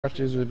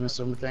Patches with me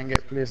so we can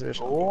get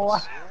PlayStation. Oh,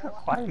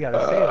 why you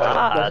gotta say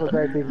that? That's what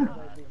I think.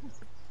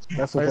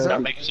 That's what I That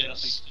think. makes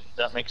sense.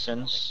 That makes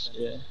sense.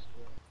 Yeah.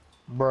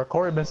 Bro,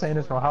 Corey been saying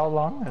this for how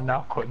long? And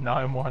now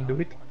him want to do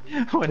it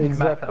when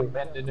Exactly. Matt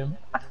abandoned him.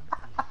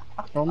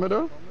 How me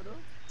do?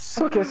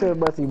 Suck yourself,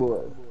 Bossy boy.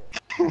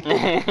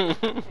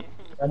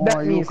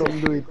 Why you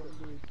come do it?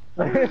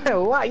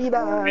 What you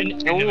done?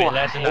 Anyway,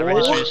 legendary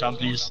registration,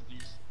 please.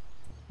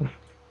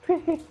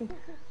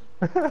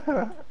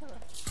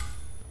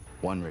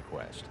 One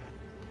request.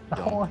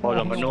 Hold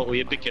on, I know who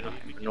you picking. I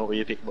know who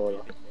you pick, boy.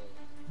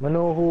 I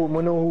know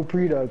who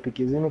predaal pick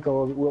is,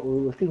 because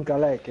we think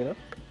alike, you know?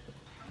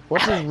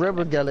 What's this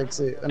Rebel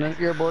Galaxy? And then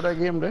hear about that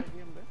game there?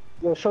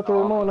 Yo, shut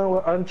your mouth now,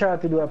 we're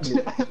uncharted to do a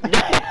play.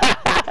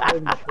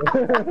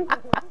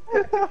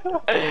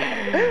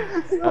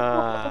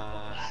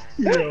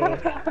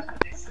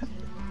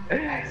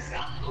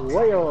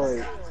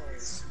 Why,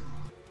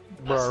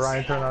 Bro,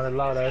 Ryan turned on the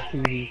loud ass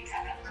TV.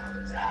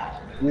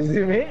 you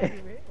see me?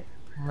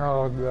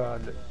 Oh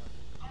god.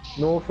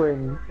 No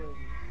friend.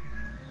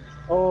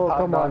 Oh,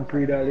 come on,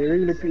 predaal. You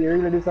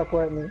really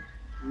disappoint me.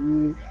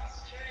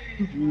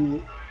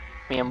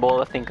 Me and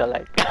Bola think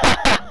alike.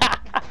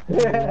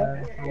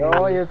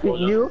 Oh, you pick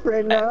new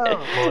friend now.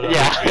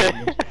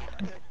 Yeah.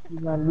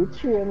 Man,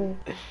 betray me.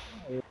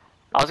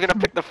 I was gonna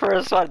pick the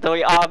first one, though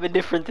we all be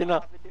different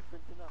enough.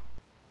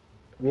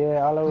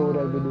 Yeah, all of it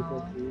will be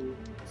different.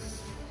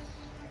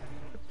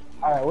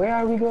 Alright, where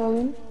are we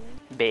going?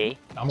 Bay.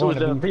 I'm To going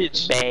to the B.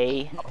 beach.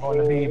 Bay. I'm going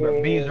to B,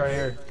 but B's right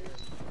here.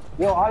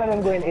 Yo, all of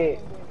them going A.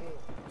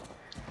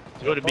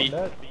 Go to B. Fuck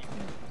that.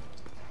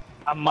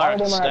 I'm All of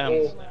marked. them are at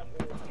A.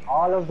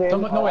 All of them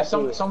Someone, no are wait, at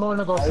A. someone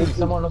to go C.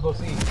 Someone to go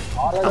C.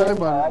 All of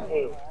them are at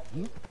A.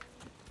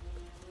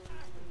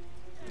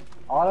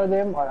 All of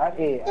them are at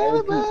A. I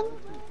repeat.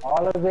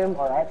 All of them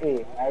are at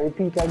A. I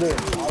repeat again.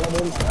 All of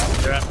them are at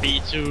They're at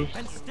B too.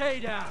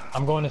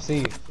 I'm going to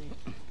C. A.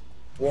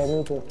 Yeah,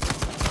 me too.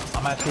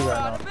 I'm at C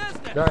right now.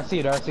 They're at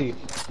C, they're at C.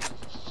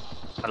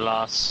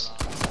 Alas.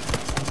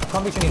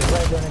 Conviction is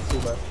right there next to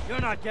you, bro. You're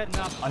not getting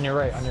up. On your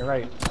right, on your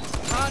right.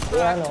 Contract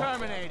Yeah, I know.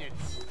 terminated.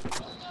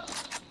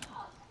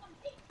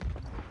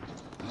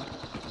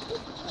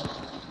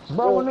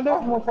 Bro, one of How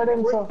them. much of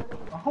them, so?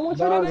 How much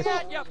Dog. of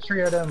them?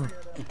 Three of them.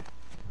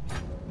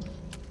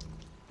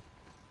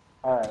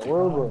 Alright,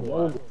 we're good.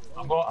 We're good.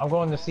 I'm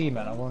going to C,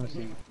 man. I'm going to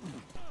C.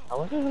 I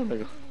wonder who they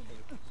go.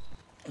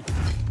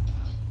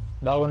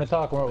 No, we're gonna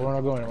talk. We're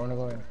not going. We're not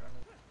going.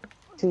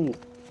 C.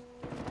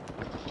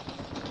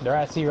 They're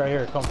at C right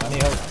here. Come, I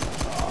need help.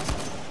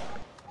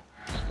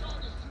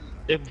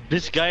 If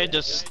this guy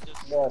just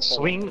Yeah, so.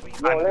 swing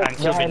Yo, and let's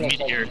kill me behind us,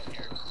 mid-air.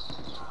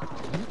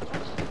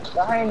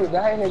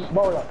 Behind it,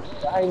 bowler.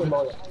 Behind it,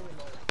 bowler.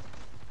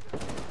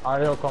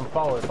 Alright, yo, come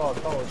forward,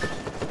 forward.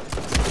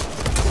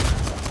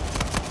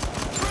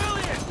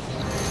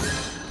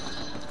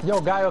 Yo,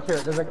 guy up here.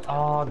 There's like,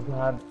 oh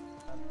god.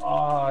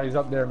 Oh, he's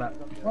up there, man.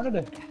 What are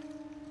they?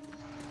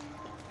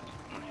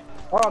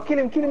 Oh, kill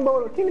him,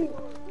 bowler, kill him.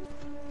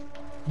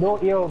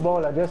 Don't, yo,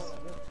 bowler, just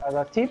as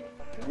a tip,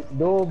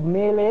 don't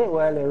melee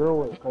while they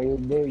roll, because you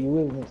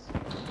will miss.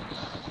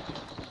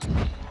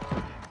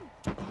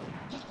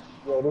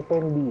 Yo,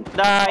 defend B.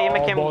 Nah, you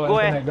make him ball go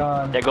internet away.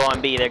 gone. They're going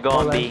B, they're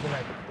going Ball B.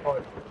 internet.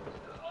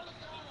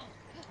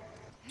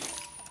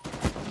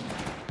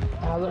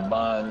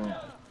 Taliban.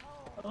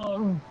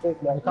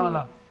 Take that.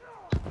 Kana.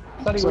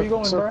 Study, where you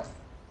going, so- bro?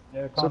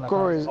 Yeah, So Kana,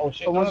 Corey, Kana. Oh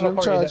shit, how much them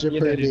Corey, charge you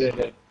you're per dead, you're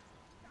day?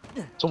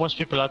 dead. So much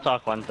people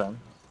attack one time.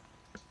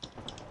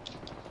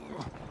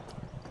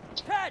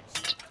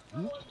 Catch!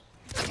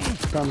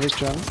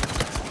 Conviction?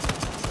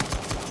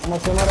 How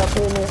much another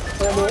payment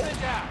per Hold day? it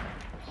down.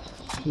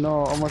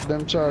 No, how much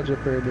them charge you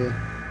per day?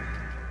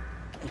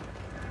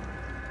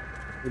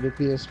 With the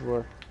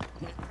PS4.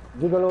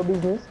 Gigolo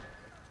business?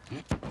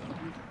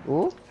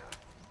 Who?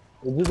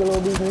 The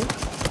gigolo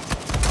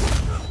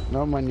business?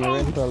 No man, you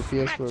rental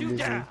PS4 You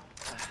business. down.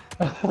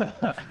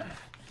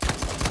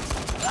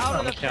 Out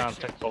of I the can't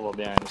picture. take cover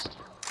behind this.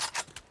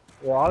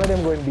 Yeah, all of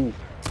them going B.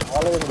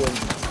 All of them going B.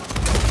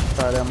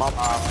 Try them up.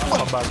 I'm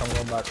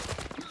going back.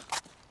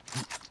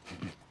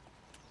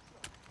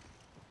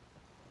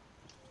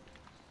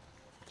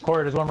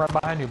 Corey, there's one right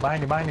behind you.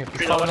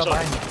 He's following up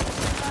behind you.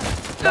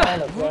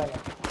 Behind us, behind us.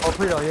 Oh,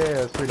 Predaal,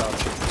 yeah, it's Predaal.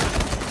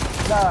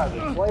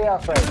 Dog, what are you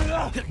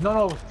afraid? No,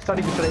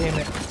 Study, you should have aimed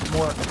it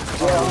more.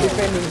 Yeah, I'm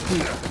defending C.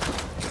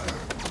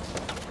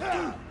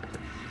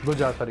 Good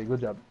job, Study,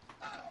 good job.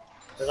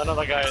 There's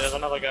another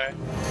guy.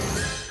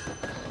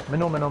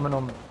 Minnow.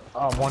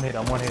 I'm one hit.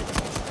 I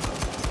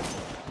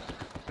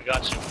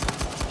got you.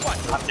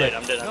 I'm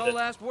dead. No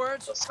last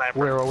words? The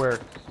sniper. Where?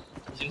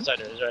 He's inside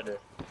there, he's right there.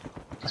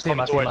 I see him.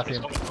 He's coming towards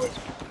me.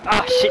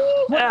 Ah, shit.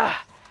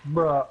 Ah.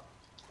 Bruh,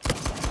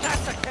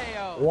 That's a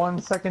KO.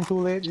 1 second too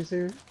late, you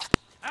serious?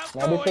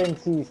 Now Outgoing. defend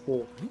C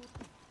still.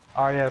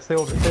 Oh yeah, stay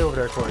over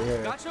there, Corey,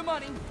 yeah. Got your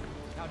money.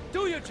 Now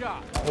do your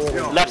job.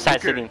 Left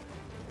side sitting.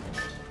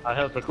 I'll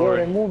help the They're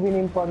Corey. moving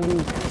in from B.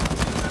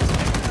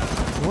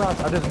 Ross,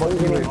 I just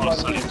Moving in Oh,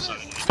 from B. sorry.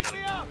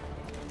 Me up.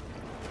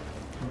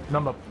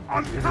 Number.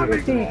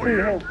 See,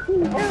 help.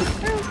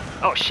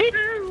 Oh shit!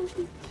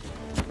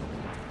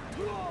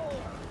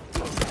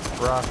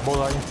 Rock,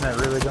 bola internet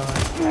really gone.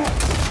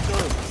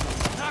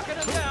 Knocking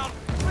him down.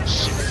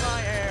 Whipping my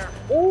hair.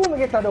 Oh, I'm gonna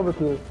get that double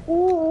kill.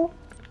 Oh,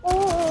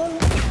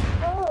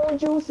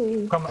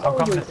 juicy. I'm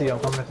coming to see you. I'm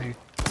coming to see you.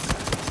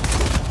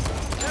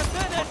 They're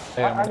finished.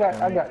 Hey,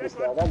 I got this,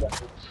 guy. I got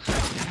this.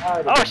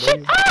 Oh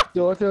shit! Ah!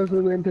 So what else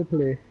we going to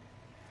play?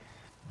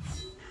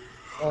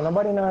 Oh,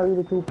 nobody not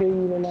really too pay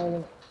you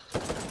now.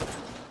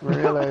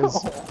 Realize.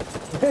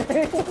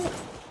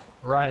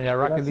 Ryan, yeah,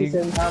 Rocket League.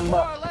 More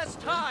or less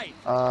tight.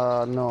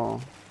 No.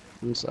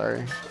 I'm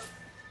sorry.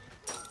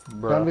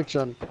 Bro.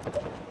 Conviction.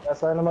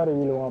 That's why nobody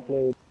really want to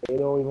play. They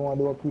don't even want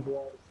to do what people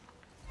want.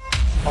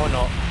 Oh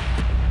no.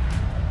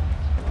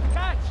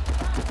 Catch.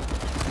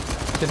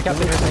 Is the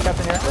captain here? Is the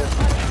captain here?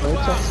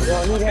 Yo,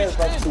 I need help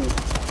at C.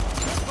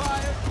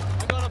 Fired.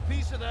 I got a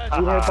piece of that.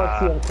 Need help at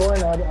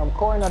C. I'm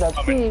cornered at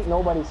C.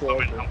 Nobody says it.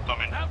 I'm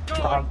coming.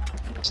 Outgoing.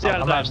 Still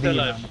I'm alive, not still B,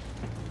 alive. man.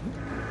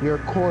 You're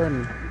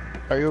corn.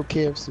 Are you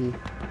KFC?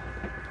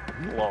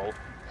 Wow.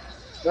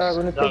 Brother,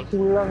 when it take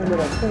too long,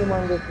 brother, 2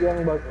 man get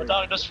young but But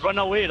dog, just run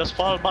away, just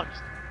fall back.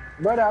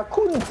 brother, I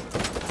couldn't.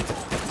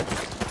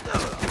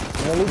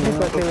 No, legit,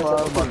 I tell you fall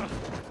something. back.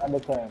 At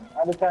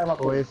the time I Or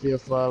couldn't. if you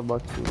fall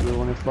back, you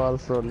want to fall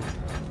front.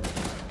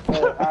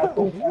 I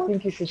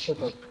think you should shut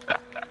up.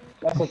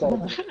 That's what I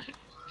think.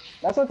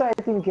 That's what I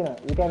think, you know.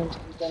 You can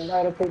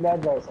either take that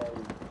advice or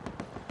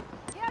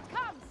Here it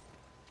comes.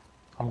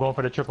 I'm going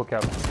for the triple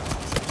cap.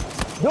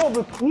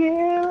 double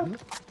kill.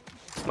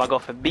 I'm gonna go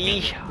for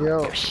B.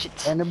 Yo, Oh, shit.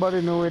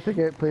 anybody know where to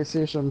get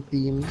PlayStation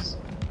themes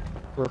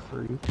for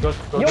free? Go to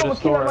Yo, the but kill a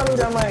store. man with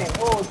a mine.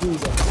 Oh,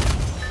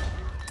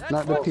 Jesus.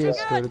 Not the what we PS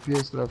got. Store, the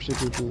PS Store have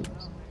shitty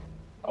themes.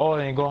 Oh,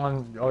 and you go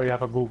on. Oh, you have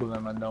to Google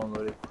them and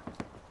download it.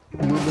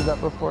 You did that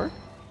before?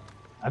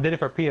 I did it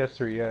for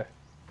PS3, yeah.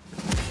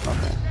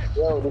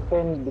 Yo,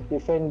 defend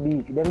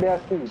B. Then there are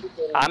 2.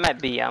 Defend I'm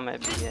at B. I'm at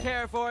B. Yeah.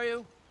 Care for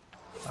you.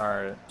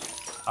 Alright.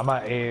 I'm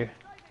at A.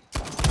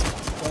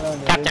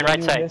 Captain,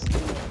 right side.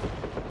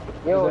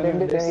 Yo, them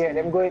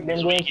going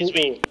to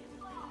A.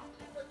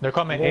 They're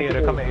coming A.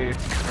 They're coming A.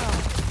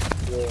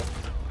 Yeah.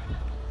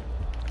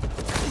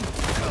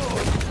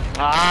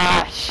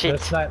 Ah, The shit.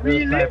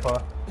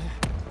 sniper.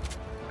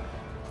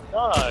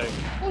 Dog.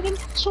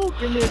 So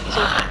grenade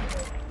so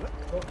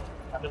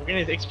and the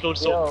grenade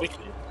explodes so Yo.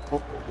 quickly.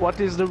 What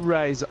is the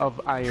rise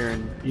of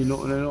iron? You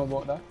know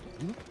about that?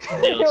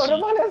 Yo, the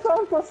man is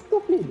sound so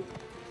stupid.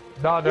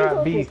 No, they're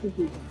at B. So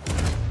stupid.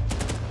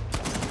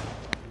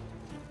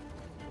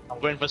 I'm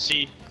going for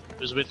C.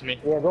 Who's with me?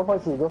 Yeah, go for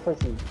C.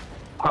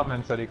 Come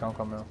in, Sadiq. I'm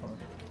coming.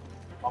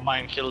 My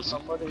mind killed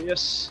somebody,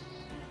 yes.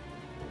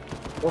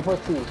 Go for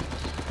C.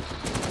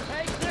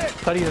 Take this.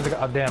 Sadiq is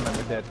a damn it,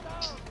 they're dead.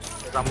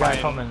 I'm Guy mine.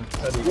 coming,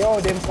 Sadiq. Yo,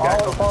 them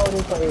all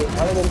in for A.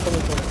 All of them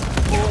coming for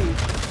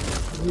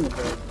A. You,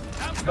 bro.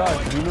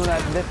 God, you know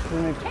that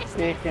Destiny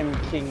Taken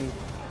King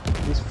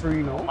is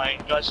free now? Oh my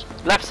gosh.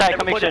 Left side,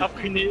 Everybody commission. have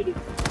grenade.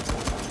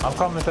 I'm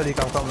coming, Sadiq.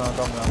 I'm coming.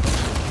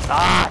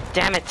 Ah,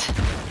 damn it.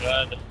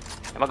 God.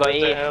 I'm gonna go What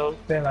the A. hell?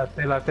 Stay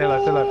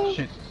left.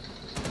 Shit.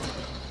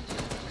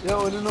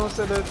 Yo, you know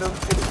so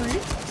it's free?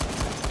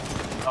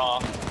 Oh,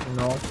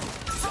 No.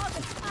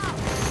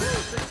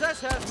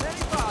 Success has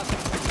many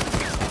fathers.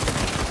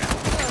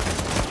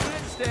 You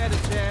didn't stand a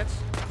chance.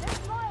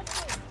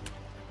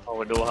 oh,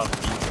 we don't have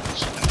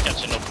shit, I'm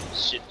catching up.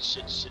 Shit.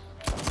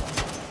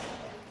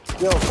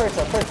 Yo,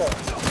 pressure.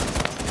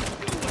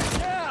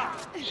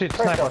 Shit,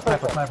 Pressure.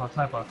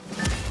 sniper.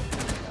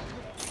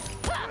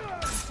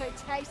 So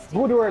tasty.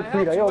 Good work,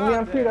 Frida. Yo, me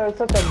and Frida is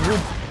such a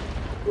good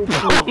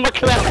Oh, my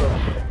clever.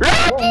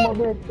 Run! Oh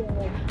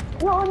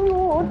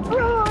my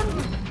God.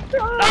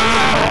 Run.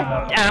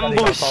 Ah,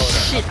 ambush.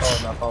 Shit.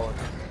 Not forward.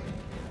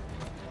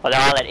 Well, they're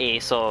all at A,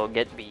 so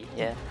get B.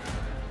 Yeah.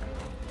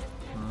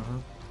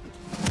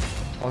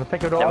 I want to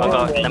pick it Then all.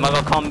 we'll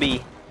go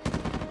combi.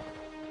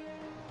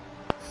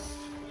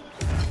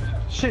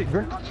 Shit,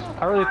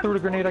 I really threw the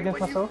grenade against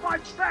myself.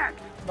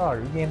 No,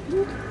 you game.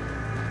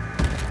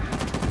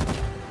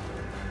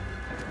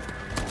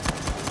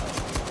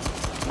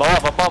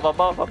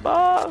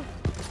 Above.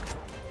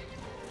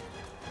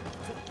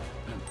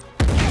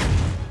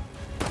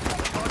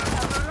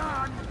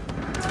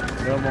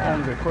 Yo, I'm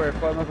hungry. Corey,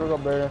 follow me to go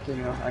burn thing,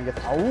 you know, and get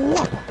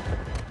out.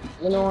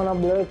 You know when I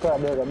blow it,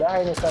 burger.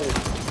 Behind the salad.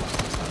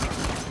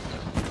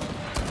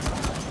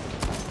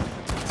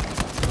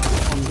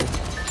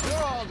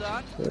 You're all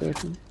done.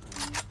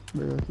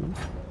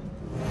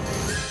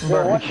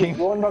 Yo, watch it.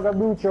 Go on bag of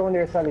boots around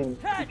there, Salim.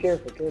 Be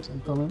careful.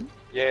 I'm coming.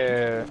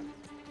 Yeah.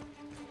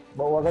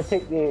 But we're gonna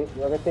take A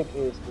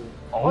still.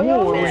 Oh,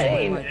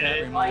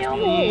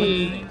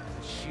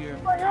 Sheer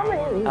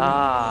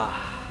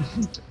Ah.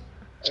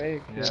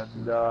 Hey, yeah.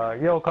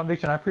 And, yo,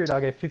 conviction. I figured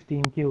I'll get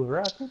 15 kills,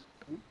 right?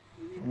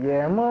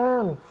 Yeah,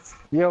 man.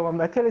 Yo,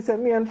 I tell you,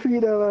 me and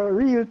Frida are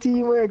real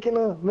teamwork, you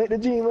know. Make the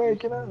dream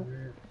work, you know.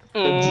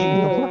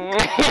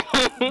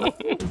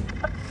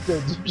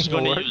 Who's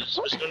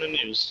gonna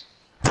use?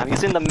 I'm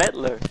using the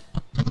meddler.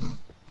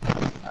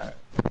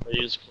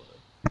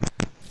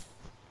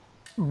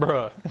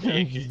 Bruh.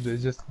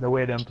 It's just the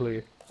way them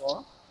play.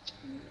 What?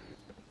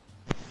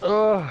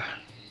 Ugh.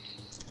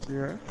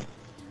 Yeah.